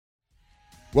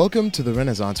Welcome to the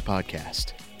Renaissance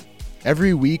Podcast.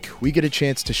 Every week, we get a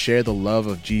chance to share the love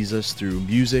of Jesus through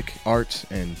music, art,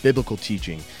 and biblical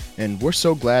teaching, and we're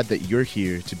so glad that you're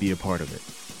here to be a part of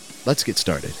it. Let's get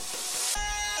started.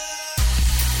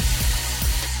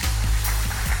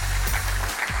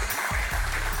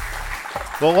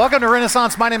 Well, welcome to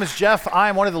Renaissance. My name is Jeff. I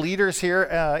am one of the leaders here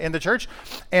in the church,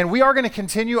 and we are going to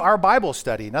continue our Bible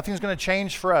study. Nothing's going to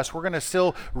change for us. We're going to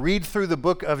still read through the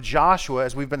book of Joshua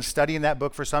as we've been studying that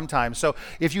book for some time. So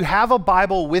if you have a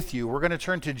Bible with you, we're going to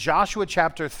turn to Joshua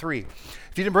chapter 3.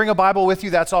 If you didn't bring a Bible with you,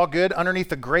 that's all good. Underneath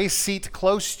the gray seat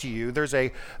close to you, there's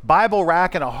a Bible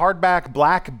rack and a hardback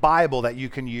black Bible that you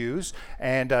can use.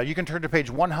 And you can turn to page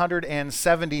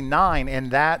 179 in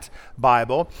that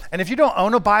Bible. And if you don't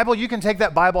own a Bible, you can take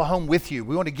that Bible home with you.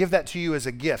 We want to give that to you as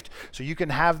a gift. So you can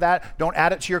have that. Don't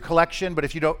add it to your collection, but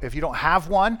if you don't have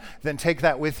one, then take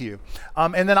that with you.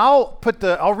 And then I'll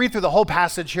read through the whole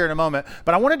passage here in a moment,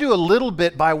 but I want to do a little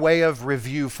bit by way of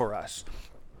review for us.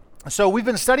 So we've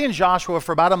been studying Joshua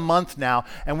for about a month now,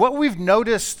 and what we've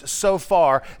noticed so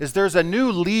far is there's a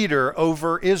new leader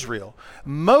over Israel.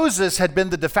 Moses had been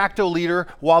the de facto leader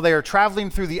while they are traveling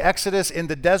through the Exodus in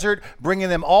the desert, bringing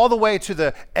them all the way to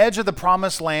the edge of the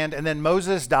promised land, and then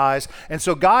Moses dies. And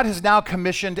so God has now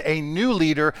commissioned a new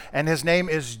leader, and his name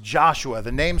is Joshua,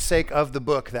 the namesake of the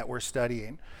book that we're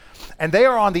studying. And they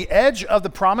are on the edge of the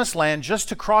promised land just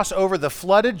to cross over the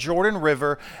flooded Jordan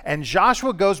River. And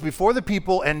Joshua goes before the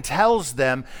people and tells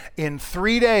them, in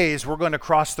 3 days, we're going to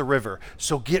cross the river.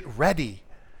 So get ready.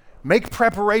 Make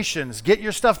preparations. Get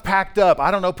your stuff packed up. I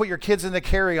don't know, put your kids in the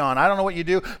carry-on. I don't know what you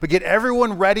do, but get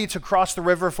everyone ready to cross the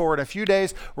river for in a few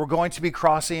days. We're going to be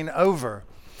crossing over.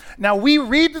 Now, we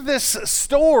read this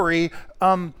story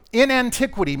in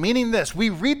antiquity, meaning this. We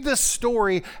read this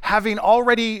story having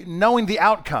already knowing the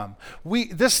outcome.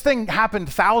 This thing happened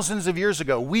thousands of years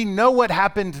ago. We know what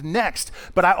happened next,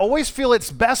 but I always feel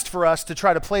it's best for us to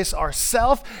try to place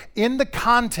ourselves in the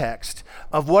context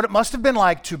of what it must have been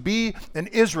like to be an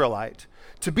Israelite,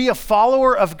 to be a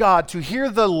follower of God, to hear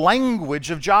the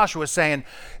language of Joshua saying,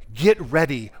 get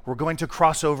ready, we're going to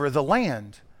cross over the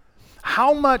land.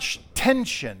 How much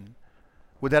tension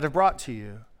would that have brought to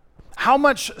you? How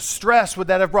much stress would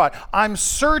that have brought? I'm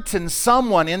certain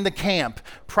someone in the camp,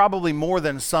 probably more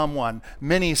than someone,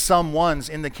 many someones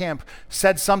in the camp,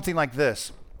 said something like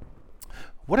this.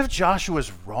 What if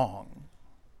Joshua's wrong?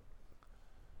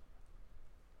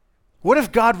 What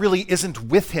if God really isn't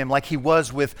with him like he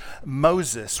was with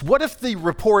Moses? What if the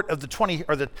report of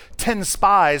the 10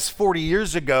 spies 40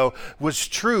 years ago was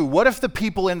true? What if the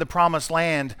people in the promised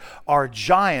land are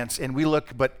giants and we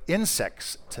look but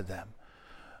insects to them?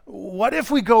 What if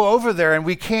we go over there and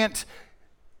we can't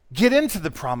get into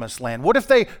the promised land? What if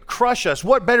they crush us?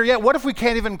 Better yet, what if we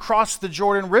can't even cross the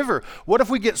Jordan River? What if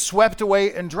we get swept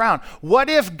away and drown? What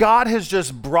if God has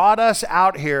just brought us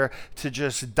out here to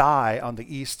just die on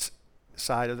the east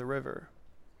side of the river?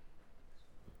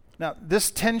 Now, this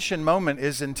tension moment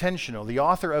is intentional. The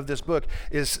author of this book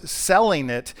is selling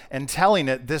it and telling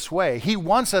it this way. He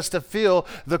wants us to feel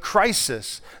the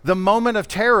crisis, the moment of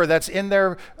terror that's in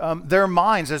their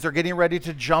minds as they're getting ready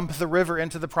to jump the river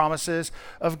into the promises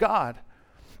of God.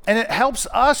 And it helps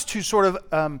us to sort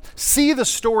of see the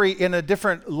story in a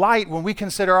different light when we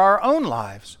consider our own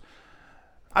lives.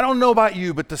 I don't know about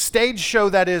you, but the stage show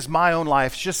that is my own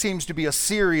life just seems to be a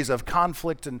series of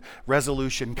conflict and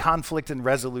resolution, conflict and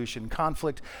resolution,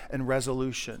 conflict and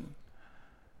resolution.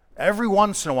 Every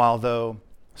once in a while, though,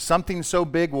 something so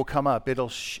big will come up, it'll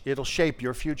shape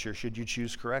your future should you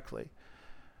choose correctly.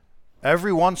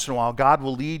 Every once in a while, God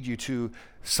will lead you to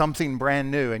something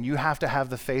brand new, and you have to have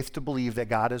the faith to believe that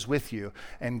God is with you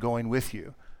and going with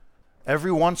you.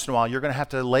 Every once in a while, you're going to have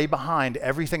to lay behind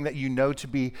everything that you know to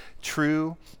be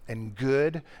true and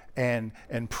good and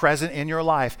present in your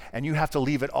life, and you have to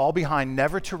leave it all behind,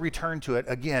 never to return to it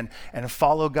again and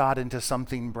follow God into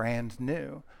something brand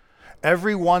new.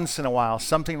 Every once in a while,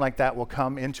 something like that will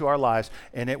come into our lives,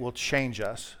 and it will change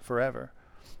us forever.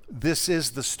 This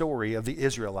is the story of the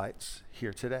Israelites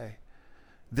here today.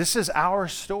 This is our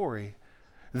story.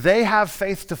 They have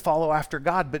faith to follow after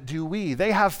God, but do we?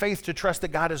 They have faith to trust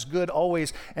that God is good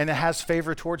always and it has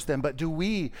favor towards them, but do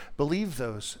we believe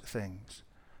those things?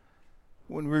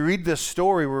 When we read this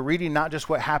story, we're reading not just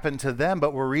what happened to them,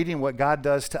 but we're reading what God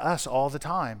does to us all the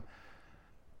time.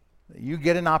 You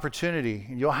get an opportunity,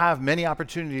 and you'll have many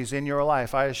opportunities in your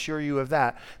life, I assure you of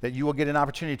that you will get an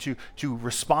opportunity to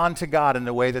respond to God in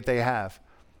the way that they have,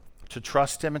 to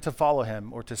trust him and to follow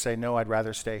him, or to say, no, I'd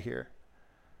rather stay here.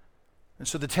 And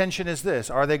so the tension is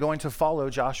this: are they going to follow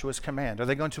Joshua's command? Are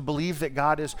they going to believe that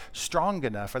God is strong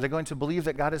enough? Are they going to believe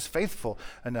that God is faithful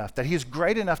enough, that he is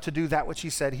great enough to do that which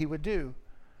he said he would do?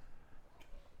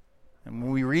 And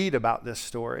when we read about this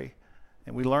story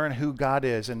and we learn who God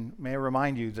is, and may I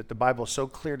remind you that the Bible is so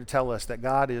clear to tell us that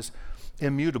God is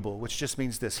immutable, which just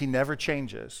means this: he never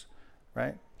changes,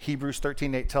 right? Hebrews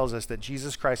 13:8 tells us that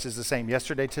Jesus Christ is the same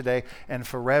yesterday, today, and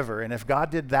forever. And if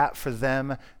God did that for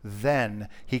them then,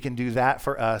 he can do that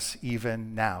for us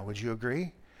even now. Would you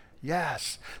agree?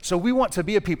 Yes. So we want to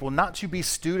be a people, not to be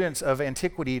students of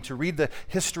antiquity, to read the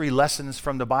history lessons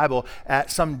from the Bible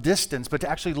at some distance, but to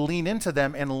actually lean into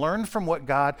them and learn from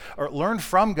God,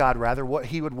 what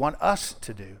he would want us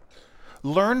to do.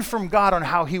 Learn from God on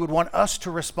how he would want us to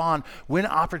respond when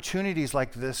opportunities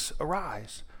like this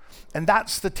arise. And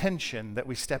that's the tension that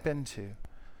we step into.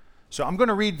 So I'm going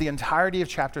to read the entirety of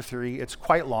chapter 3. It's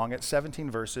quite long. It's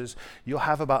 17 verses. You'll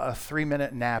have about a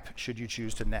 3-minute nap should you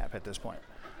choose to nap at this point.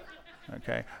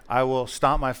 Okay? I will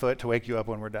stomp my foot to wake you up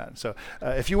when we're done. So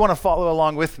if you want to follow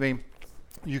along with me,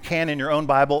 you can in your own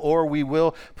Bible, or we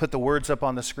will put the words up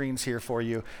on the screens here for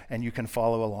you, and you can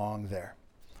follow along there.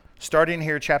 Starting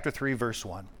here, chapter 3, verse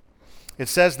 1. It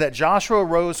says that Joshua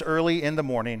rose early in the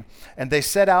morning, and they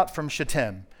set out from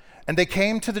Shittim. And they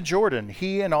came to the Jordan,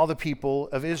 he and all the people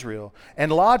of Israel,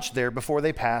 and lodged there before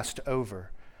they passed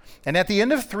over. And at the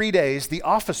end of 3 days, the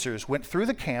officers went through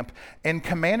the camp and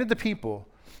commanded the people,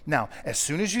 "Now, as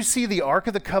soon as you see the ark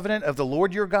of the covenant of the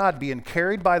Lord your God being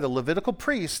carried by the Levitical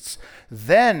priests,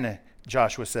 then,"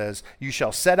 Joshua says, "you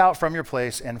shall set out from your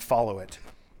place and follow it."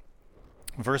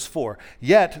 Verse 4,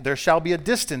 "Yet there shall be a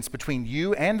distance between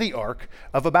you and the ark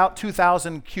of about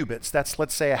 2,000 cubits." That's,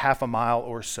 let's say, a half a mile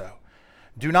or so.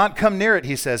 "Do not come near it,"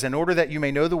 he says, "in order that you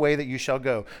may know the way that you shall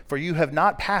go, for you have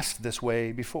not passed this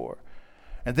way before."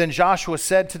 And then Joshua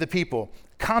said to the people,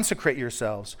 "Consecrate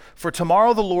yourselves, for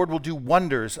tomorrow the Lord will do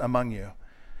wonders among you."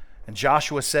 And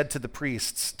Joshua said to the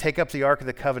priests, "Take up the ark of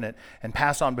the covenant and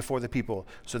pass on before the people."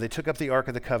 So they took up the ark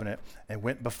of the covenant and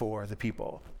went before the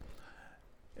people.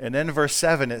 And then verse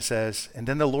 7 it says, "And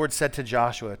then the Lord said to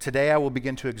Joshua, Today I will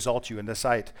begin to exalt you in the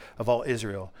sight of all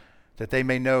Israel, that they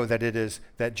may know that it is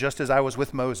that just as I was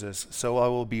with Moses, so I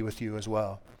will be with you as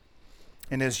well.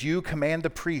 And as you command the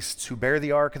priests who bear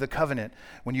the ark of the covenant,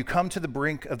 when you come to the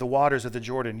brink of the waters of the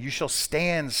Jordan, you shall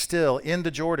stand still in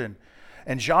the Jordan."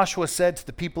 And Joshua said to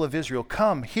the people of Israel,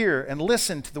 "Come, hear and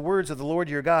listen to the words of the Lord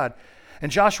your God."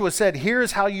 And Joshua said, "Here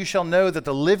is how you shall know that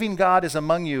the living God is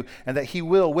among you, and that he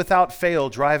will without fail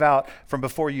drive out from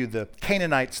before you the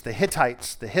Canaanites, the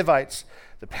Hittites, the Hivites,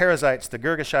 the Perizzites, the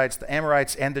Girgashites, the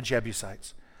Amorites, and the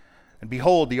Jebusites. And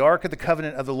behold, the ark of the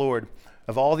covenant of the Lord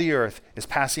of all the earth is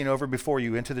passing over before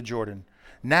you into the Jordan.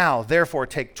 Now, therefore,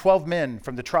 take 12 men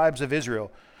from the tribes of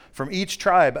Israel, from each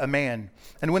tribe a man.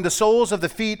 And when the soles of the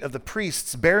feet of the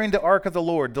priests bearing the ark of the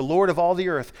Lord of all the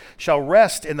earth, shall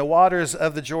rest in the waters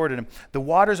of the Jordan, the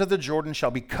waters of the Jordan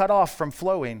shall be cut off from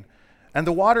flowing, and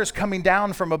the waters coming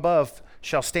down from above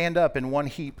shall stand up in one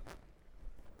heap."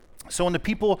 So when the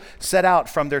people set out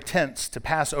from their tents to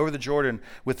pass over the Jordan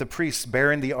with the priests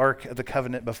bearing the ark of the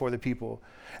covenant before the people,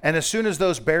 and as soon as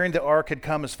those bearing the ark had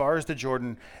come as far as the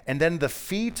Jordan, and then the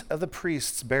feet of the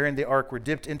priests bearing the ark were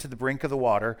dipped into the brink of the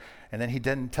water, and then he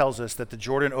tells us that the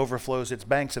Jordan overflows its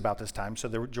banks about this time, so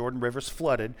the Jordan river's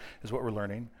flooded, is what we're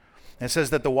learning. And it says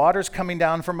that the waters coming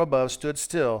down from above stood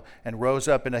still and rose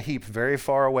up in a heap very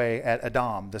far away at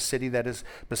Adam, the city that is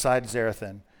beside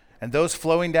Zarethan. And those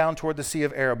flowing down toward the sea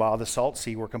of Arabah, the salt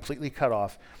sea, were completely cut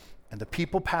off. And the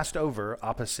people passed over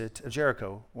opposite of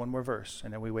Jericho. One more verse,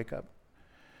 and then we wake up.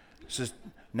 It says,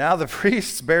 "Now the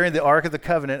priests bearing the ark of the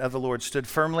covenant of the Lord stood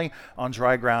firmly on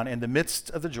dry ground in the midst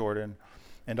of the Jordan,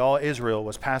 and all Israel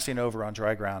was passing over on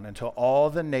dry ground until all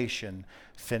the nation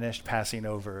finished passing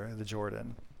over the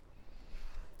Jordan."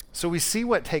 So we see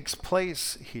what takes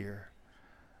place here.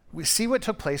 We see what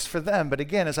took place for them. But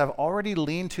again, as I've already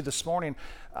leaned to this morning,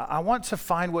 I want to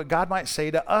find what God might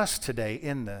say to us today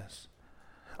in this.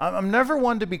 I'm never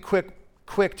one to be quick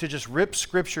to just rip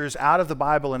scriptures out of the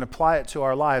Bible and apply it to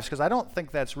our lives, because I don't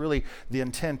think that's really the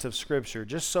intent of Scripture.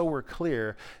 Just so we're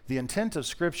clear, the intent of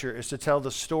Scripture is to tell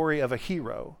the story of a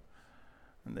hero.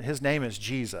 His name is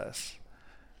Jesus.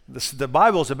 The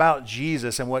Bible is about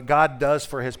Jesus and what God does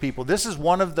for his people. This is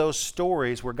one of those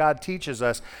stories where God teaches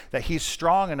us that he's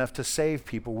strong enough to save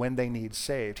people when they need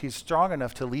saved. He's strong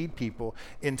enough to lead people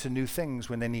into new things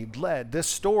when they need led. This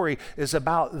story is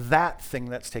about that thing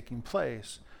that's taking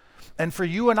place. And for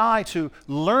you and I to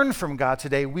learn from God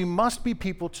today, we must be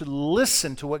people to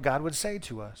listen to what God would say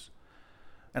to us.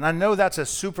 And I know that's a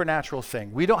supernatural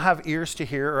thing. We don't have ears to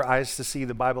hear or eyes to see,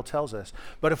 the Bible tells us.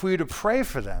 But if we were to pray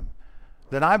for them,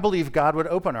 then I believe God would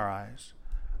open our eyes.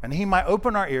 And he might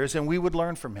open our ears and we would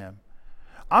learn from him.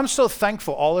 I'm so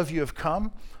thankful all of you have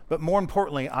come, but more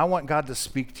importantly, I want God to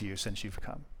speak to you since you've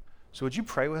come. So would you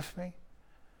pray with me?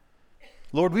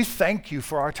 Lord, we thank you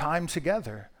for our time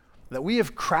together, that we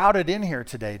have crowded in here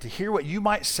today to hear what you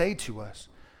might say to us.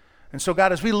 And so,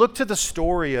 God, as we look to the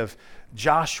story of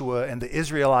Joshua and the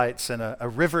Israelites and a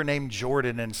river named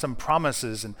Jordan and some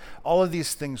promises and all of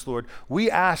these things, Lord,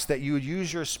 we ask that you would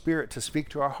use your Spirit to speak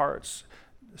to our hearts,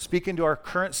 speak into our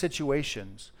current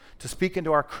situations, to speak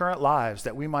into our current lives,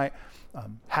 that we might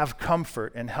have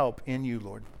comfort and help in you,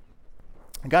 Lord.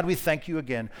 And God, we thank you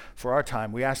again for our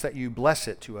time. We ask that you bless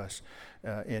it to us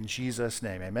in Jesus'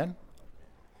 name. Amen.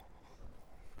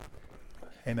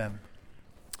 Amen.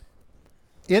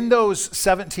 In those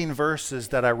 17 verses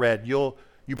that I read, you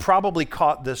probably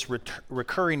caught this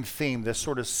recurring theme, this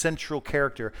sort of central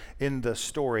character in the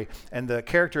story. And the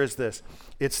character is this: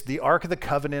 it's the Ark of the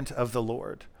Covenant of the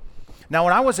Lord. Now,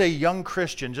 when I was a young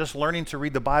Christian, just learning to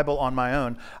read the Bible on my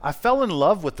own, I fell in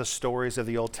love with the stories of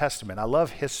the Old Testament. I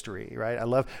love history, right? I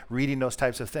love reading those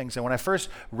types of things. And when I first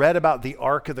read about the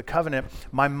Ark of the Covenant,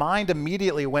 my mind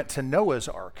immediately went to Noah's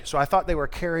Ark. So I thought they were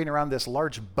carrying around this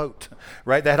large boat,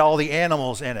 right, that had all the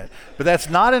animals in it. But that's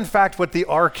not, in fact, what the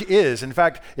Ark is. In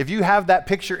fact, if you have that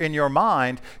picture in your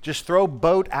mind, just throw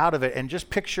boat out of it and just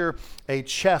picture a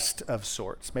chest of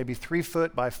sorts, maybe 3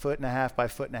 foot by 1.5 by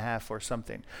 1.5 or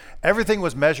something. Everything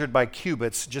was measured by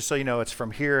cubits, just so you know, it's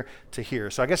from here to here.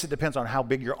 So I guess it depends on how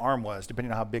big your arm was,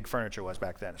 depending on how big furniture was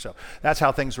back then. So that's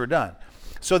how things were done.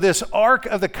 So this Ark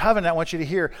of the Covenant, I want you to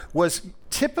hear, was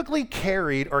typically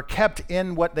carried or kept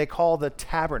in what they call the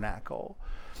tabernacle.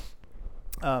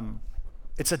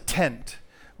 It's a tent.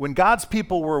 When God's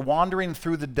people were wandering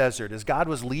through the desert, as God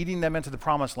was leading them into the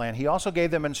promised land, he also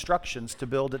gave them instructions to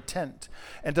build a tent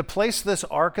and to place this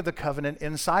Ark of the Covenant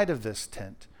inside of this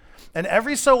tent. And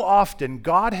every so often,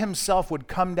 God himself would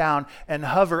come down and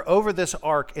hover over this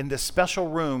ark in this special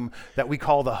room that we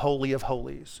call the Holy of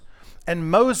Holies.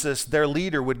 And Moses, their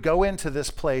leader, would go into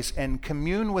this place and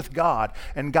commune with God,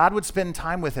 and God would spend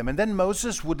time with him. And then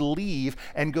Moses would leave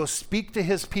and go speak to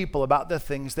his people about the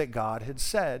things that God had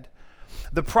said.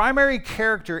 The primary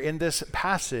character in this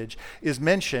passage is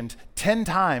mentioned 10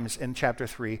 times in chapter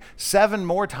 3, 7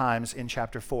 more times in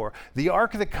chapter 4. The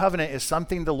Ark of the Covenant is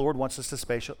something the Lord wants us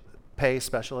to pay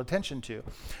special attention to.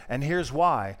 And here's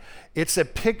why. It's a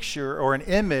picture or an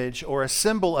image or a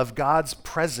symbol of God's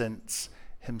presence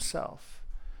himself.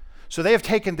 So they have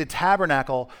taken the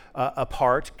tabernacle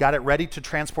apart, got it ready to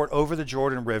transport over the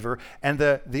Jordan River, and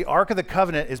the Ark of the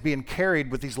Covenant is being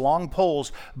carried with these long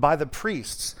poles by the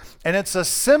priests. And it's a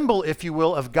symbol, if you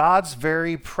will, of God's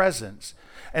very presence.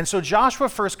 And so Joshua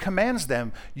first commands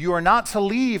them, you are not to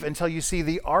leave until you see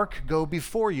the ark go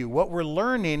before you. What we're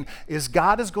learning is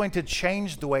God is going to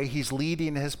change the way he's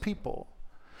leading his people.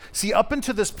 See, up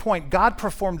until this point, God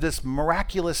performed this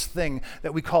miraculous thing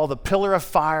that we call the pillar of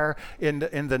fire in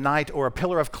the night, or a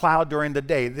pillar of cloud during the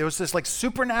day. There was this like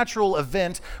supernatural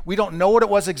event. We don't know what it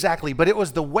was exactly, but it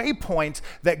was the waypoint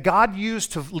that God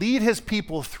used to lead his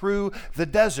people through the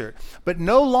desert. But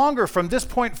no longer from this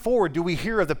point forward do we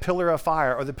hear of the pillar of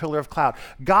fire or the pillar of cloud.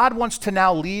 God wants to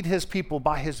now lead his people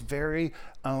by his very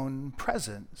own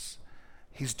presence.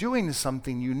 He's doing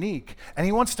something unique, and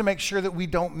he wants to make sure that we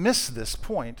don't miss this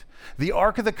point. The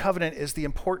Ark of the Covenant is the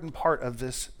important part of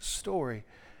this story.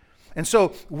 And so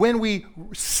when we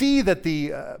see that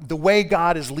the way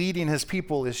God is leading his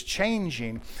people is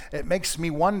changing, it makes me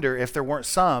wonder if there weren't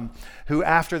some who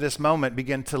after this moment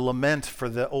begin to lament for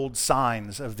the old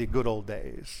signs of the good old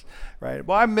days, right?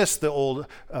 Well, I miss the old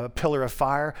pillar of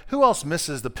fire. Who else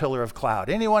misses the pillar of cloud?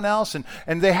 Anyone else?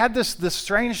 And they had this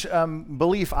strange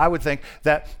belief, I would think,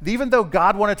 that even though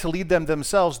God wanted to lead them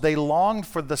themselves, they longed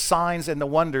for the signs and the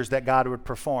wonders that God would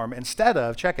perform instead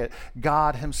of, check it,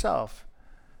 God himself.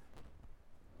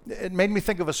 It made me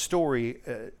think of a story.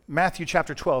 Matthew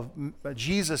chapter 12,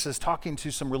 Jesus is talking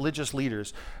to some religious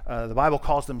leaders. The Bible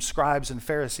calls them scribes and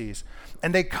Pharisees.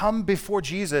 And they come before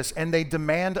Jesus and they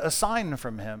demand a sign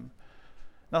from him.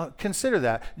 Now consider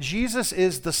that. Jesus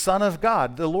is the Son of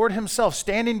God, the Lord himself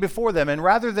standing before them. And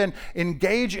rather than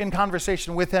engage in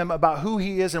conversation with him about who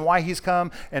he is and why he's come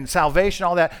and salvation,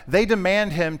 all that, they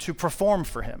demand him to perform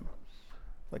for him.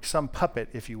 Like some puppet,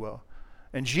 if you will.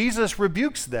 And Jesus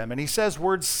rebukes them, and he says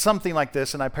words something like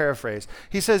this, and I paraphrase.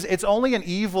 He says, it's only an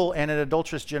evil and an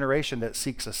adulterous generation that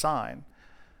seeks a sign.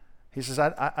 He says,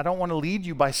 I don't want to lead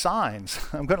you by signs.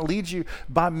 I'm going to lead you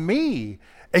by me.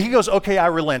 And he goes, okay, I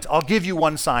relent. I'll give you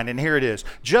one sign, and here it is.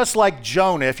 Just like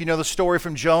Jonah, if you know the story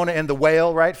from Jonah and the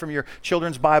whale, right, from your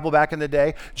children's Bible back in the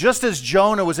day, just as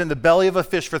Jonah was in the belly of a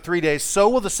fish for 3 days, so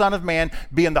will the Son of Man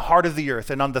be in the heart of the earth.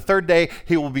 And on the third day,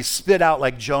 he will be spit out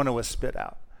like Jonah was spit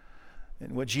out.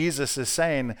 And what Jesus is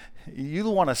saying, you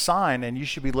want a sign, and you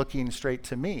should be looking straight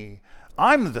to me.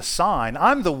 I'm the sign.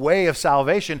 I'm the way of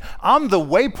salvation. I'm the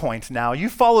waypoint now. You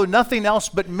follow nothing else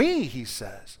but me, he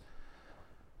says.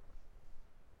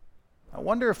 I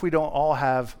wonder if we don't all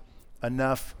have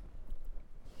enough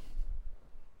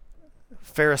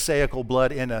Pharisaical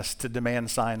blood in us to demand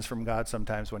signs from God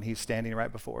sometimes when he's standing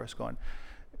right before us going,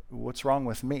 what's wrong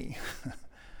with me?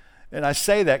 And I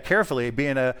say that carefully,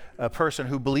 being a person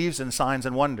who believes in signs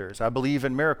and wonders. I believe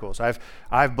in miracles.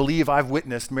 I believe I've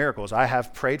witnessed miracles. I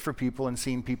have prayed for people and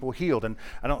seen people healed. And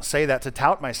I don't say that to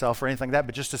tout myself or anything like that,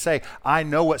 but just to say I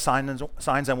know what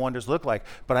signs and wonders look like.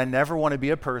 But I never want to be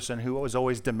a person who was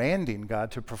always demanding God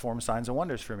to perform signs and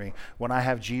wonders for me when I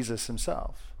have Jesus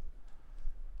himself.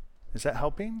 Is that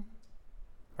helping?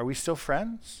 Are we still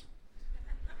friends?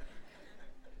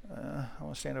 I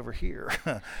want to stand over here.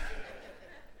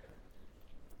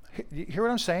 You hear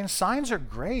what I'm saying? Signs are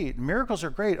great. Miracles are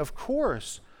great, of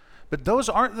course. But those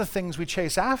aren't the things we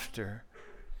chase after.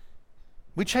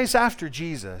 We chase after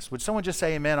Jesus. Would someone just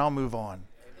say amen? I'll move on.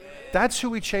 Amen. That's who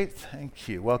we chase. Thank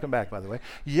you. Welcome back, by the way.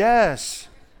 Yes.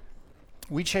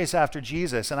 We chase after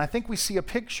Jesus. And I think we see a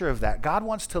picture of that. God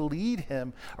wants to lead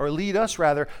us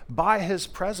by his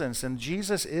presence. And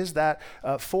Jesus is that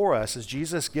for us. As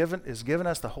Jesus is given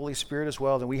us the Holy Spirit as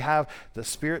well, then we have the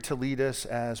Spirit to lead us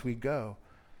as we go.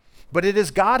 But it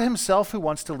is God himself who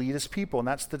wants to lead his people, and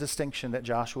that's the distinction that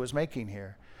Joshua is making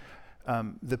here.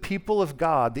 The people of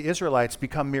God, the Israelites,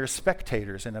 become mere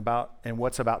spectators in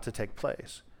what's about to take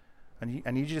place.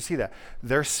 I need you to see that.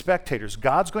 They're spectators.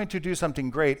 God's going to do something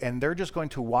great, and they're just going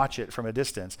to watch it from a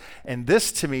distance. And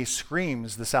this, to me,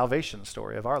 screams the salvation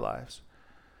story of our lives.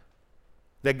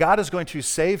 That God is going to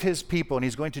save his people, and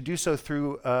he's going to do so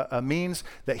through a means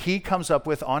that he comes up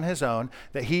with on his own,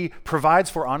 that he provides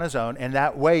for on his own, and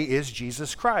that way is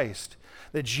Jesus Christ.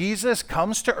 That Jesus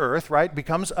comes to earth, right,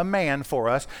 becomes a man for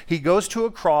us. He goes to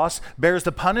a cross, bears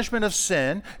the punishment of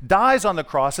sin, dies on the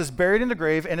cross, is buried in the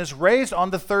grave, and is raised on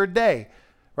the third day.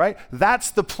 Right?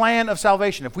 That's the plan of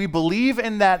salvation. If we believe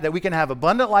in that we can have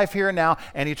abundant life here and now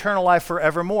and eternal life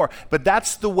forevermore. But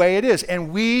that's the way it is.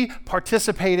 And we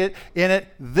participated in it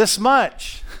this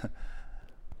much.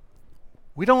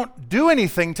 We don't do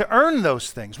anything to earn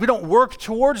those things. We don't work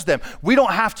towards them. We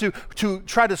don't have to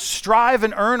try to strive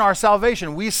and earn our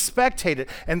salvation. We spectate it.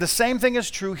 And the same thing is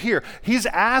true here. He's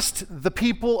asked the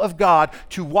people of God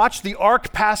to watch the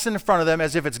ark pass in front of them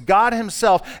as if it's God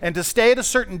himself, and to stay at a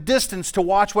certain distance to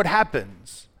watch what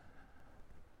happens.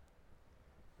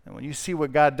 And when you see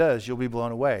what God does, you'll be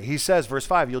blown away. He says, verse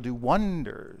 5, you'll do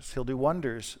wonders. He'll do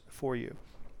wonders for you.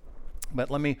 But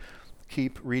let me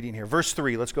keep reading here. Verse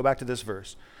 3, let's go back to this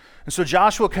verse. And so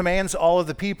Joshua commands all of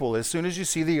the people, as soon as you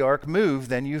see the ark move,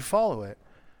 then you follow it.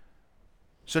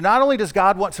 So not only does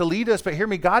God want to lead us, but hear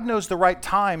me, God knows the right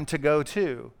time to go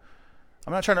too.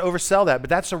 I'm not trying to oversell that, but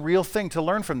that's a real thing to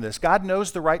learn from this. God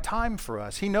knows the right time for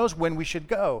us. He knows when we should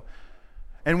go.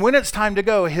 And when it's time to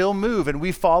go, he'll move and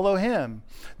we follow him.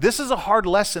 This is a hard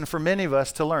lesson for many of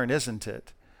us to learn, isn't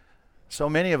it? So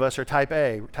many of us are type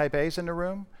A. Type A's in the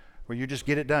room? Where you just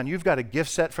get it done. You've got a gift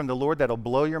set from the Lord that'll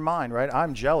blow your mind, right?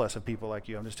 I'm jealous of people like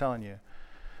you, I'm just telling you.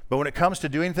 But when it comes to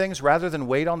doing things, rather than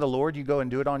wait on the Lord, you go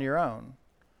and do it on your own.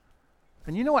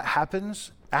 And you know what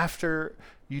happens after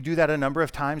you do that a number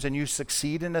of times and you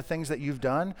succeed in the things that you've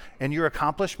done and your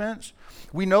accomplishments?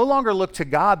 We no longer look to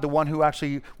God, the one who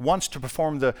actually wants to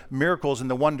perform the miracles and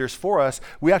the wonders for us.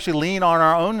 We actually lean on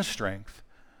our own strength.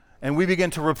 And we begin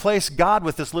to replace God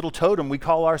with this little totem we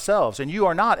call ourselves. And you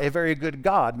are not a very good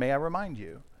God, may I remind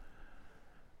you.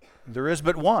 There is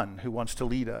but one who wants to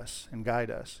lead us and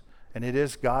guide us. And it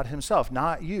is God himself,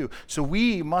 not you. So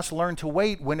we must learn to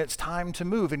wait when it's time to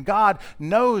move. And God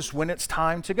knows when it's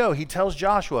time to go. He tells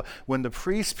Joshua, when the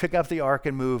priests pick up the ark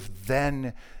and move,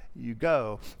 then you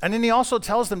go. And then he also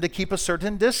tells them to keep a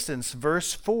certain distance.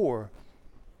 Verse 4.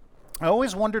 I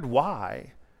always wondered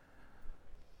why.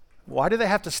 Why do they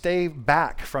have to stay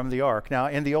back from the ark? Now,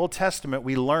 in the Old Testament,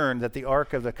 we learned that the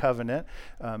Ark of the Covenant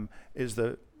is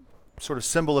the sort of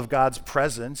symbol of God's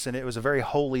presence, and it was a very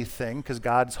holy thing because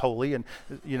God's holy and,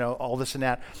 you know, all this and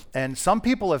that. And some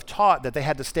people have taught that they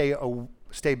had to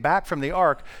stay back from the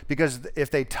ark because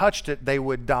if they touched it, they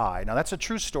would die. Now, that's a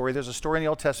true story. There's a story in the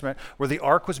Old Testament where the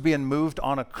ark was being moved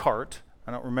on a cart.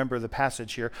 I don't remember the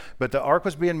passage here, but the ark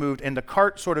was being moved and the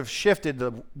cart sort of shifted.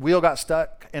 The wheel got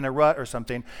stuck in a rut or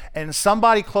something, and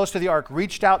somebody close to the ark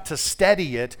reached out to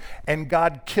steady it, and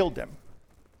God killed him.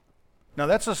 Now,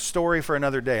 that's a story for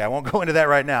another day. I won't go into that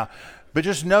right now. But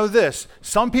just know this.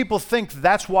 Some people think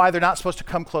that's why they're not supposed to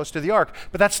come close to the ark,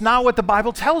 but that's not what the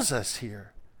Bible tells us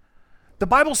here. The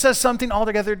Bible says something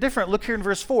altogether different. Look here in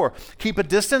verse 4. Keep a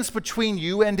distance between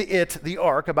you and it, the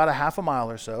ark, about a half a mile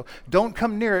or so. Don't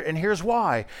come near it, and here's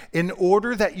why. In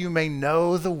order that you may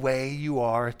know the way you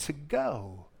are to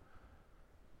go.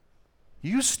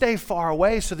 You stay far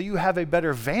away so that you have a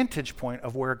better vantage point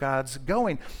of where God's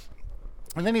going.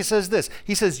 And then he says this.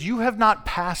 He says, you have not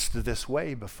passed this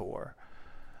way before,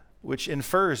 which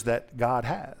infers that God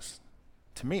has.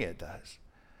 To me, it does.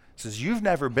 It says, you've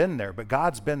never been there, but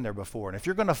God's been there before. And if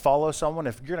you're going to follow someone,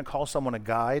 if you're going to call someone a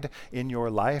guide in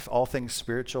your life, all things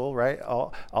spiritual, right?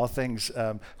 All things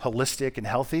holistic and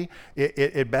healthy,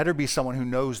 it better be someone who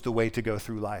knows the way to go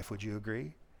through life. Would you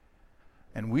agree?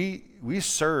 And we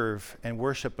serve and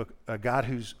worship a God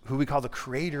who we call the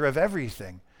creator of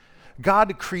everything.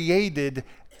 God created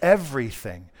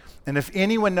everything. And if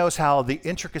anyone knows how the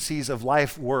intricacies of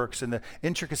life works and the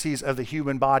intricacies of the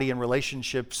human body and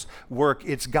relationships work,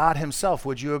 it's God himself.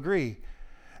 Would you agree?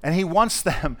 And he wants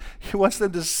them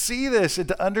to see this and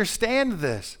to understand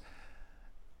this.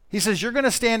 He says, you're going to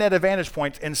stand at a vantage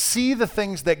point and see the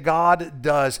things that God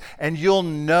does, and you'll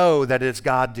know that it's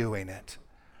God doing it.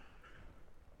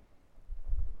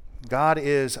 God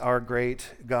is our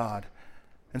great God.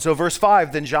 And so verse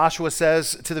 5, then Joshua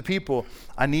says to the people,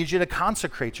 I need you to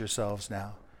consecrate yourselves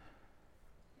now.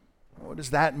 What does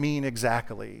that mean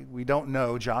exactly? We don't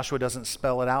know. Joshua doesn't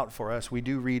spell it out for us. We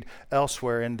do read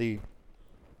elsewhere in the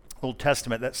Old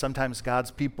Testament that sometimes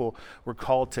God's people were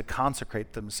called to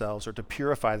consecrate themselves or to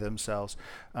purify themselves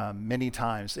many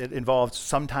times. It involved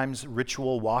sometimes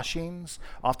ritual washings.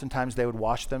 Oftentimes they would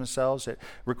wash themselves. It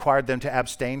required them to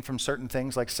abstain from certain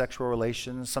things like sexual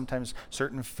relations, sometimes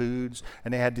certain foods,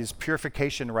 and they had these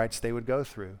purification rites they would go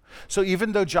through. So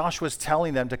even though Joshua's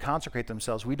telling them to consecrate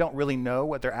themselves, we don't really know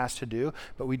what they're asked to do,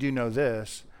 but we do know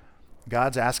this.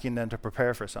 God's asking them to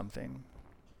prepare for something.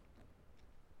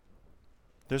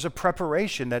 There's a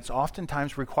preparation that's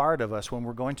oftentimes required of us when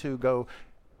we're going to go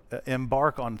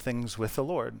embark on things with the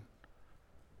Lord.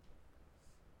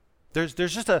 There's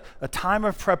just a time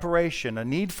of preparation, a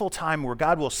needful time where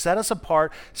God will set us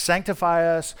apart, sanctify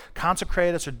us,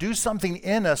 consecrate us, or do something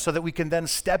in us so that we can then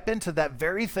step into that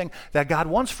very thing that God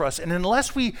wants for us. And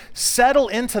unless we settle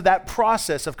into that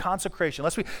process of consecration,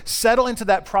 unless we settle into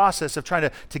that process of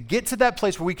trying to get to that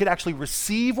place where we could actually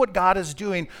receive what God is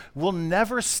doing, we'll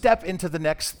never step into the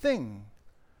next thing.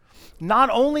 Not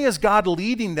only is God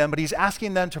leading them, but he's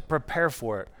asking them to prepare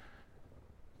for it,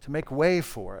 to make way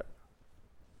for it.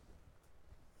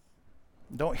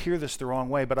 Don't hear this the wrong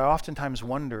way, but I oftentimes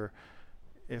wonder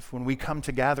if when we come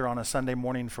to gather on a Sunday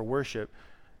morning for worship,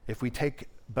 if we take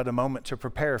but a moment to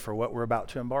prepare for what we're about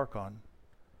to embark on.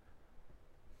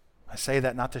 I say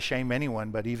that not to shame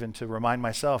anyone, but even to remind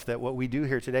myself that what we do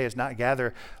here today is not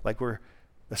gather like we're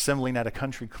assembling at a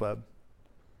country club.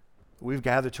 We've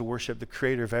gathered to worship the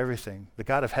creator of everything, the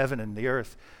God of heaven and the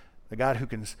earth, the God who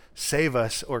can save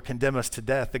us or condemn us to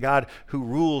death, the God who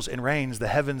rules and reigns the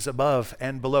heavens above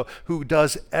and below, who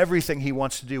does everything he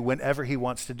wants to do whenever he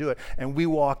wants to do it. And we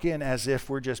walk in as if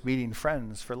we're just meeting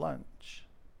friends for lunch.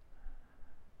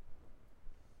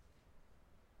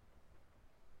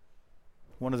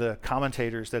 One of the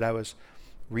commentators that I was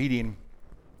reading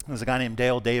was a guy named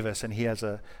Dale Davis, and he has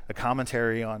a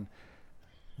commentary on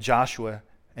Joshua.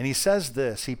 And he says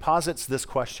this, he posits this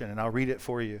question, and I'll read it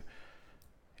for you.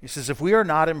 He says, if we are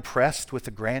not impressed with the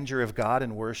grandeur of God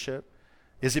in worship,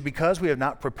 is it because we have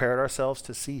not prepared ourselves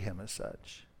to see him as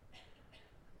such?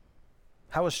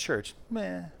 How was church?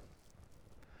 Meh.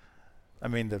 I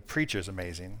mean, the preacher's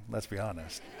amazing, let's be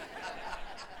honest.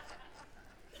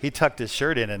 He tucked his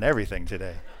shirt in and everything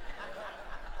today.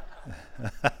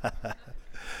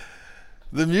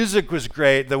 The music was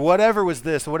great, the whatever was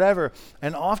this, whatever.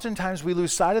 And oftentimes we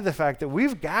lose sight of the fact that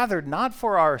we've gathered not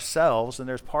for ourselves, and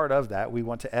there's part of that. We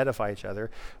want to edify each other,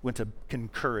 we want to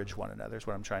encourage one another is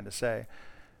what I'm trying to say.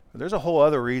 But there's a whole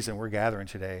other reason we're gathering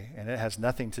today, and it has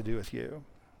nothing to do with you.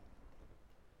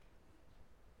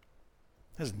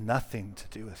 It has nothing to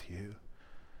do with you.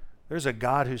 There's a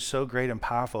God who's so great and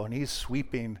powerful, and he's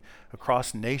sweeping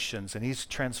across nations, and he's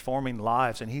transforming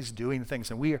lives, and he's doing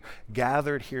things. And we are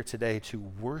gathered here today to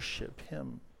worship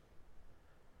him,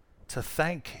 to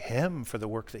thank him for the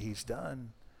work that he's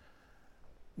done.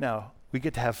 Now, we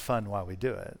get to have fun while we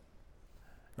do it,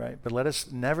 right? But let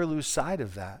us never lose sight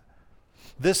of that.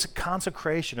 This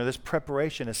consecration or this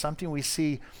preparation is something we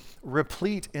see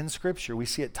replete in Scripture. We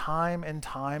see it time and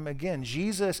time again.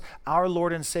 Jesus, our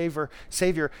Lord and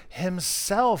Savior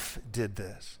himself did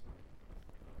this.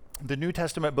 The New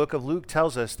Testament book of Luke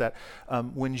tells us that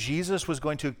when Jesus was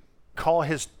going to call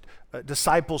his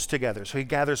disciples together, so he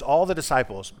gathers all the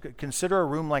disciples, consider a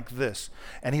room like this,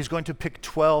 and he's going to pick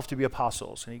 12 to be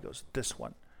apostles. And he goes, this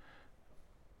one,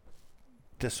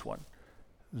 this one,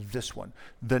 this one.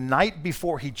 The night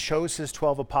before he chose his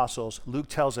 12 apostles, Luke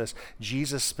tells us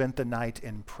Jesus spent the night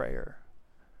in prayer.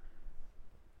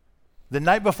 The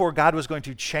night before God was going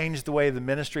to change the way the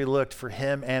ministry looked for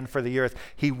him and for the earth,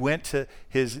 he went to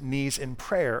his knees in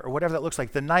prayer, or whatever that looks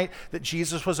like. The night that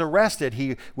Jesus was arrested,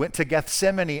 he went to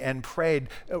Gethsemane and prayed,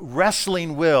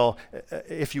 wrestling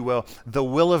if you will, the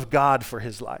will of God for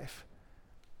his life.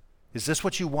 Is this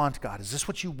what you want, God? Is this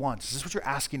what you want? Is this what you're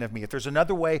asking of me? If there's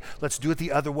another way, let's do it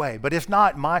the other way. But if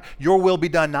not, your will be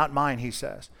done, not mine, he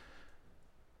says.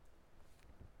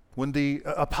 When the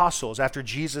apostles, after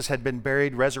Jesus had been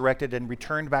buried, resurrected, and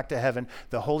returned back to heaven,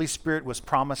 the Holy Spirit was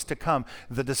promised to come.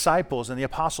 The disciples and the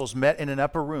apostles met in an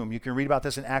upper room. You can read about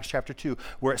this in Acts chapter 2,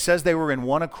 where it says they were in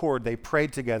one accord. They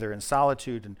prayed together in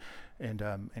solitude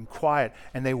and quiet,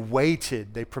 and they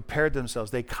waited. They prepared themselves.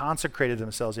 They consecrated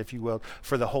themselves, if you will,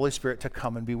 for the Holy Spirit to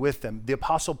come and be with them. The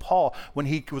Apostle Paul, when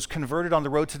he was converted on the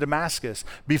road to Damascus,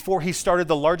 before he started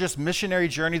the largest missionary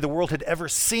journey the world had ever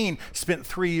seen, spent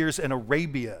 3 years in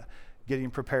Arabia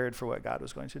getting prepared for what God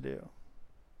was going to do.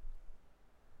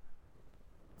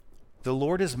 The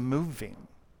Lord is moving.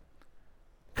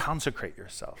 Consecrate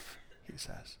yourself, he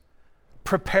says.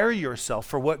 Prepare yourself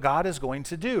for what God is going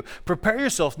to do. Prepare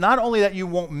yourself not only that you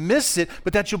won't miss it,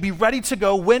 but that you'll be ready to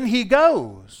go when he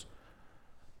goes.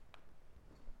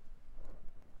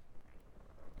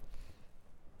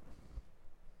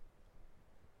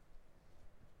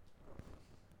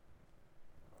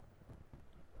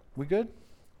 We good?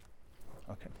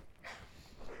 Okay.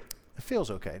 It feels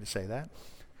okay to say that.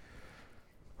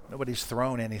 Nobody's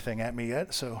thrown anything at me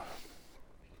yet, so.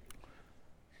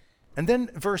 And then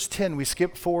verse 10, we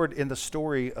skip forward in the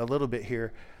story a little bit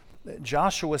here.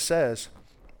 Joshua says,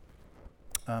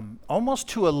 almost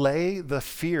to allay the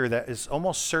fear that is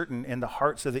almost certain in the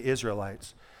hearts of the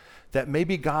Israelites, that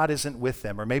maybe God isn't with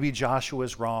them, or maybe Joshua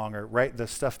is wrong, or right, the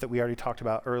stuff that we already talked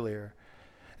about earlier.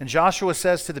 And Joshua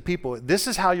says to the people, this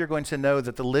is how you're going to know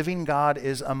that the living God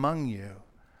is among you.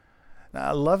 Now,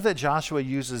 I love that Joshua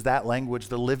uses that language,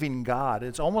 the living God.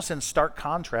 It's almost in stark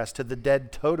contrast to the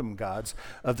dead totem gods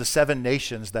of the 7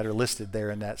 nations that are listed there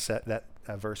in that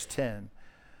verse 10.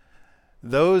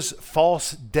 Those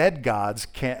false dead gods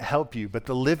can't help you, but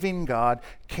the living God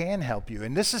can help you.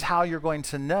 And this is how you're going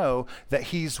to know that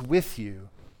he's with you.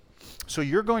 So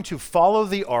you're going to follow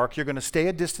the ark, you're going to stay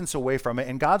a distance away from it,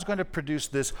 and God's going to produce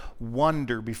this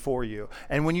wonder before you.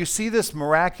 And when you see this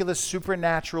miraculous,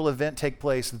 supernatural event take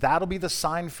place, that'll be the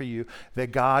sign for you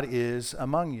that God is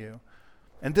among you.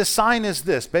 And this sign is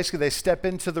this. Basically, they step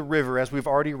into the river, as we've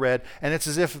already read, and it's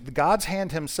as if God's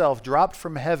hand himself dropped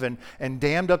from heaven and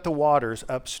dammed up the waters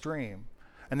upstream.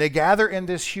 And they gather in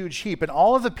this huge heap, and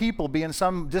all of the people being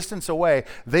some distance away,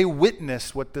 they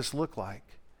witness what this looked like.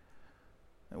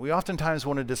 We oftentimes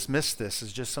want to dismiss this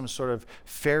as just some sort of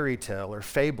fairy tale or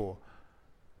fable,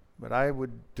 but I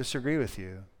would disagree with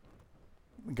you.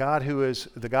 God, who is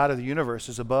the God of the universe,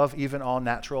 is above even all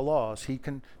natural laws. He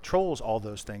controls all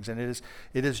those things, and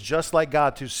it is just like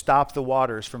God to stop the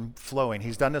waters from flowing.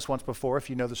 He's done this once before, if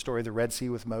you know the story of the Red Sea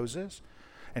with Moses,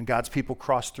 and God's people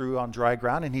crossed through on dry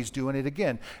ground, and he's doing it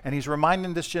again. And he's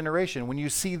reminding this generation, when you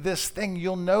see this thing,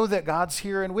 you'll know that God's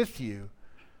here and with you.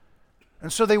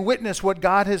 And so they witness what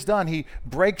God has done. He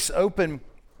breaks open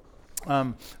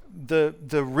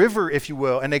the river, if you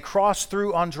will, and they cross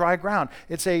through on dry ground.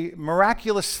 It's a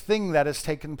miraculous thing that has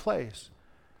taken place.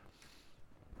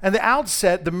 And the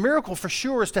outset, the miracle for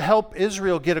sure is to help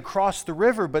Israel get across the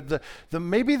river, but the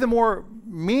maybe the more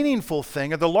meaningful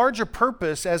thing, or the larger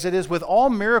purpose, as it is with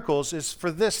all miracles, is for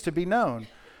this to be known.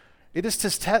 It is to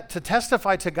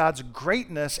testify to God's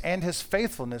greatness and his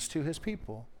faithfulness to his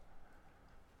people.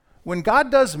 When God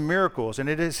does miracles, and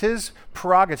it is his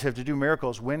prerogative to do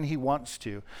miracles when he wants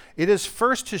to, it is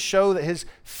first to show that he's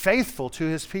faithful to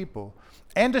his people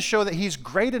and to show that he's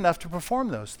great enough to perform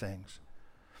those things.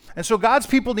 And so God's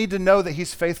people need to know that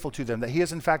he's faithful to them, that he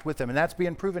is in fact with them, and that's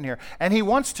being proven here. And he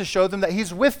wants to show them that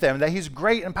he's with them, that he's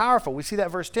great and powerful. We see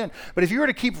that verse 10. But if you were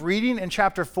to keep reading in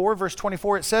chapter 4, verse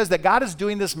 24, it says that God is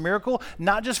doing this miracle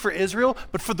not just for Israel,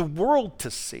 but for the world to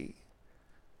see.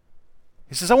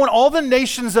 He says, I want all the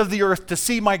nations of the earth to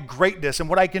see my greatness and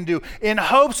what I can do, in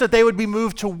hopes that they would be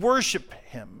moved to worship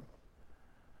him.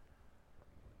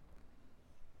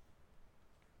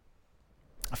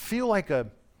 I feel like I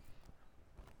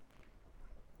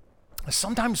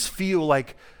sometimes feel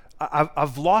like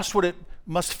I've lost what it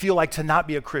must feel like to not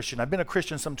be a Christian. I've been a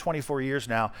Christian some 24 years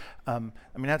now.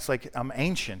 That's like I'm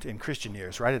ancient in Christian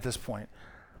years, right at this point.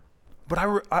 But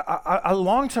I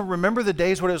long to remember the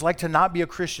days what it was like to not be a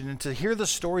Christian and to hear the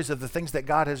stories of the things that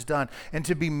God has done and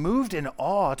to be moved in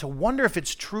awe, to wonder if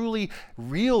it's truly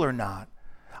real or not.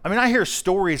 I hear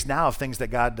stories now of things that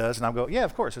God does and I'll go, yeah,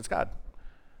 of course, it's God.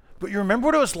 But you remember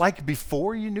what it was like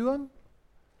before you knew him?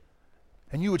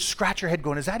 And you would scratch your head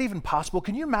going, is that even possible?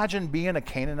 Can you imagine being a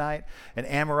Canaanite, an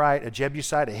Amorite, a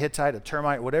Jebusite, a Hittite, a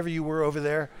Termite, whatever you were over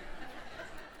there?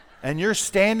 And you're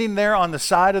standing there on the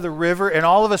side of the river, and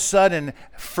all of a sudden,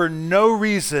 for no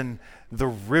reason, the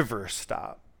river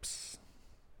stops.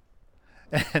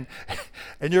 And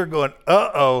you're going,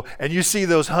 uh-oh, and you see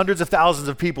those hundreds of thousands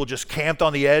of people just camped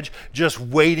on the edge, just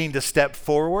waiting to step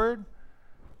forward.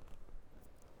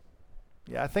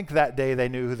 Yeah, I think that day they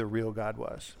knew who the real God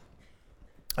was.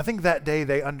 I think that day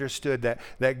they understood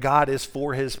that God is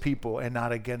for his people and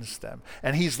not against them.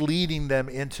 And he's leading them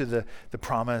into the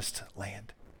promised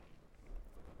land.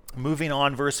 Moving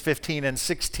on, verse 15 and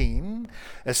 16,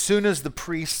 as soon as the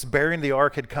priests bearing the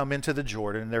ark had come into the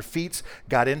Jordan, and their feet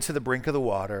got into the brink of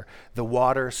the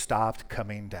water stopped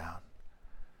coming down.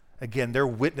 Again, they're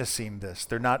witnessing this.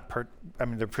 They're not,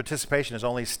 their participation is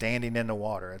only standing in the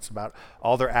water. It's about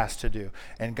all they're asked to do.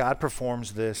 And God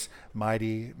performs this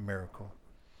mighty miracle.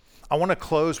 I want to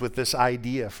close with this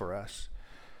idea for us.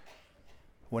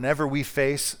 Whenever we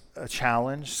face a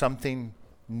challenge, something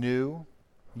new,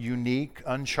 unique,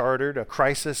 uncharted, a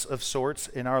crisis of sorts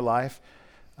in our life,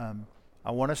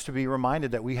 I want us to be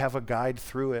reminded that we have a guide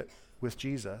through it with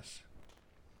Jesus.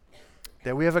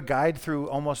 That we have a guide through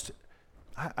almost,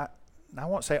 I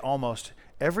won't say almost,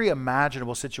 every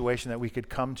imaginable situation that we could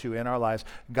come to in our lives.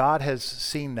 God has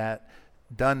seen that,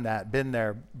 done that, been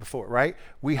there before, right?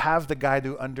 We have the guide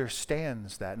who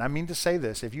understands that. And I mean to say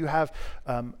this, if you have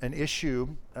an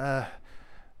issue,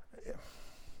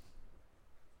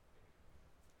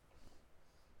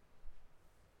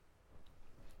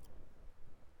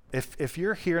 If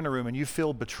you're here in a room and you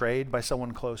feel betrayed by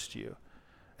someone close to you,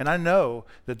 and I know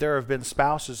that there have been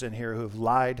spouses in here who have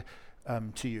lied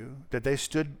to you, that they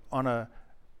stood on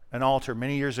an altar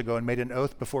many years ago and made an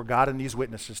oath before God and these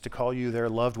witnesses to call you their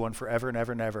loved one forever and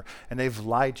ever and ever, and they've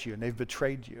lied to you and they've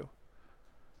betrayed you.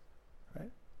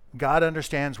 Right? God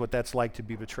understands what that's like to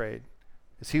be betrayed.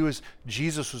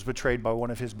 Jesus was betrayed by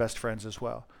one of his best friends as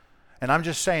well. And I'm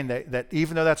just saying that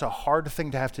even though that's a hard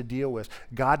thing to have to deal with,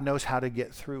 God knows how to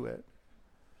get through it.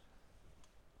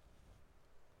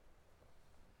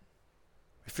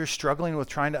 If you're struggling with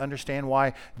trying to understand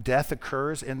why death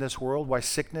occurs in this world, why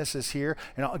sickness is here,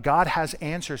 and God has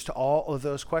answers to all of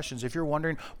those questions. If you're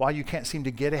wondering why you can't seem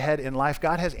to get ahead in life,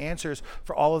 God has answers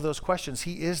for all of those questions.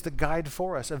 He is the guide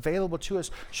for us, available to us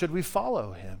should we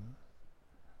follow him.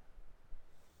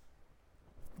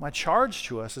 My charge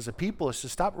to us as a people is to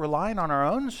stop relying on our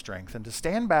own strength and to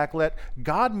stand back, let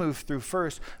God move through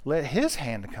first, let his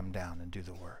hand come down and do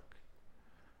the work.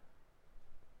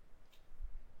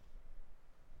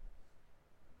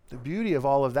 The beauty of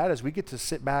all of that is we get to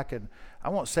sit back and, I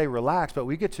won't say relax, but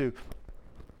we get to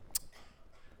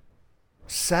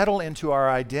settle into our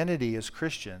identity as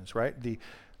Christians, right?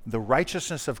 The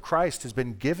righteousness of Christ has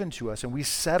been given to us, and we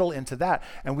settle into that,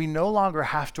 and we no longer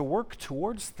have to work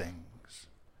towards things.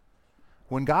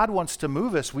 When God wants to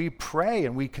move us, we pray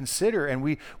and we consider and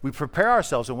we prepare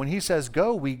ourselves. And when he says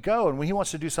go, we go. And when he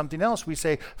wants to do something else, we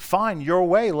say, fine, your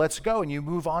way, let's go. And you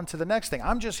move on to the next thing.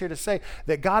 I'm just here to say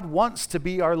that God wants to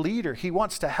be our leader. He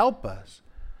wants to help us.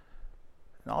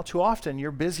 And all too often,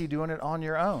 you're busy doing it on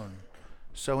your own.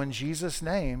 So in Jesus'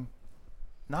 name,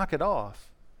 knock it off.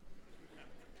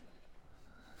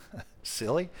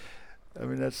 Silly?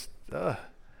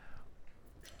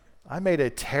 I made a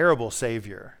terrible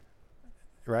Savior.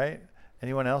 Right?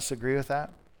 Anyone else agree with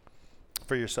that?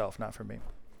 For yourself, not for me.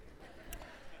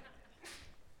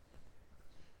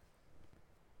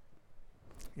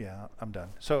 Yeah, I'm done.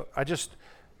 So I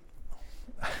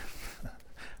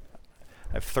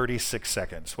have 36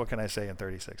 seconds. What can I say in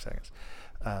 36 seconds?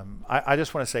 I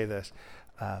just want to say this.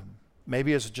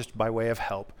 Maybe it's just by way of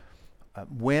help.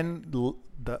 When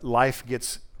the life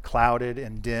gets clouded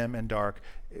and dim and dark,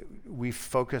 we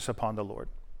focus upon the Lord.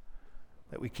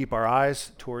 That we keep our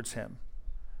eyes towards him.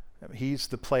 He's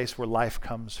the place where life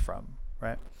comes from,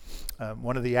 right?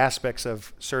 One of the aspects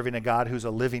of serving a God who's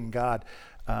a living God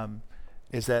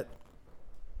is that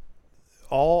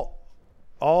all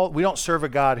we don't serve a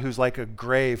God who's like a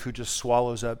grave who just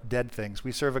swallows up dead things.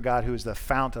 We serve a God who is the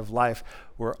fount of life,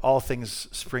 where all things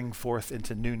spring forth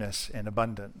into newness and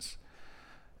abundance.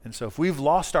 And so if we've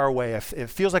lost our way, if it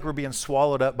feels like we're being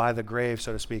swallowed up by the grave,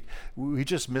 so to speak, we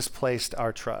just misplaced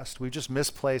our trust. We've just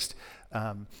misplaced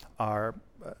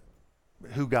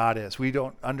who God is. We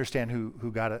don't understand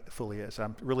who God fully is.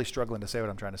 I'm really struggling to say what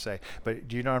I'm trying to say, but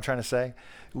do you know what I'm trying to say?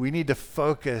 We need to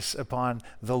focus upon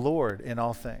the Lord in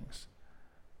all things.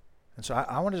 And so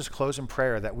I want to just close in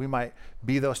prayer that we might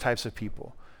be those types of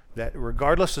people, that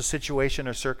regardless of situation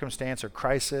or circumstance or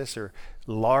crisis or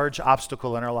large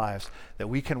obstacle in our lives, that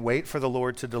we can wait for the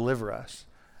Lord to deliver us,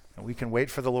 and we can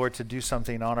wait for the Lord to do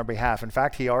something on our behalf. In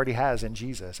fact, he already has in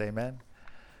Jesus. Amen.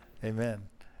 Amen.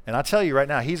 And I'll tell you right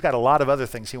now, he's got a lot of other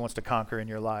things he wants to conquer in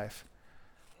your life.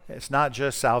 It's not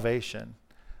just salvation.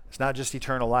 It's not just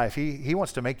eternal life. He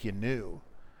wants to make you new.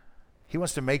 He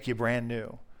wants to make you brand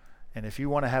new. And if you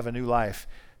want to have a new life,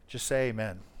 just say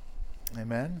amen.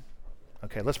 Amen?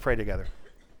 Okay, let's pray together.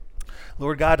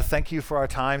 Lord God, thank you for our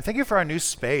time. Thank you for our new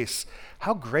space.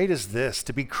 How great is this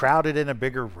to be crowded in a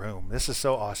bigger room? This is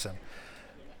so awesome.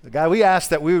 God, we ask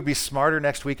that we would be smarter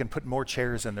next week and put more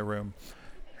chairs in the room.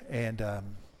 And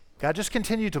God, just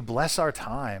continue to bless our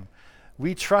time.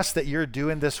 We trust that you're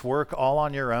doing this work all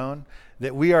on your own,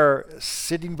 that we are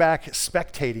sitting back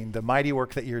spectating the mighty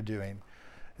work that you're doing.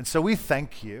 And so we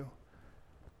thank you.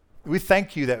 We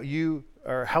thank you that you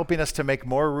are helping us to make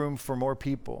more room for more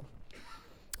people,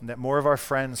 and that more of our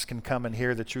friends can come and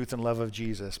hear the truth and love of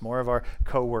Jesus. More of our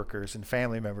coworkers and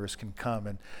family members can come.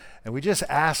 And we just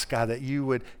ask, God, that you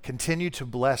would continue to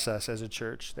bless us as a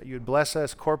church, that you would bless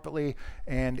us corporately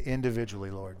and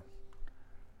individually, Lord.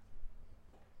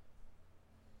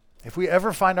 If we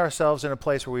ever find ourselves in a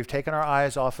place where we've taken our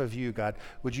eyes off of you, God,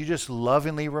 would you just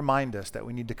lovingly remind us that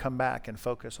we need to come back and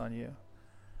focus on you?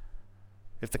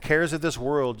 If the cares of this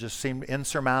world just seem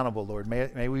insurmountable, Lord,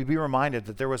 may we be reminded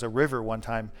that there was a river one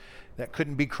time that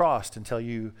couldn't be crossed until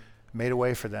you made a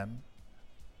way for them.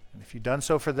 And if you've done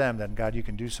so for them, then God, you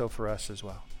can do so for us as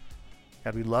well.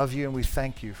 God, we love you and we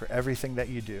thank you for everything that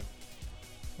you do.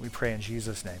 We pray in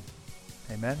Jesus' name.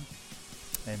 Amen.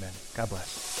 Amen. God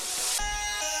bless.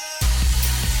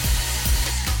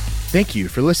 Thank you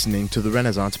for listening to the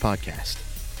Renaissance Podcast.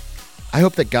 I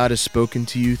hope that God has spoken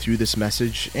to you through this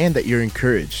message and that you're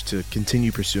encouraged to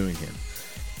continue pursuing Him.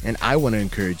 And I want to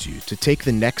encourage you to take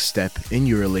the next step in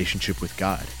your relationship with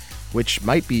God, which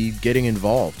might be getting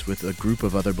involved with a group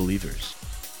of other believers.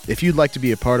 If you'd like to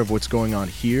be a part of what's going on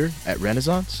here at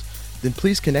Renaissance, then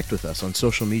please connect with us on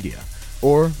social media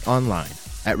or online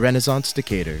at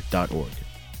renaissancedecatur.org.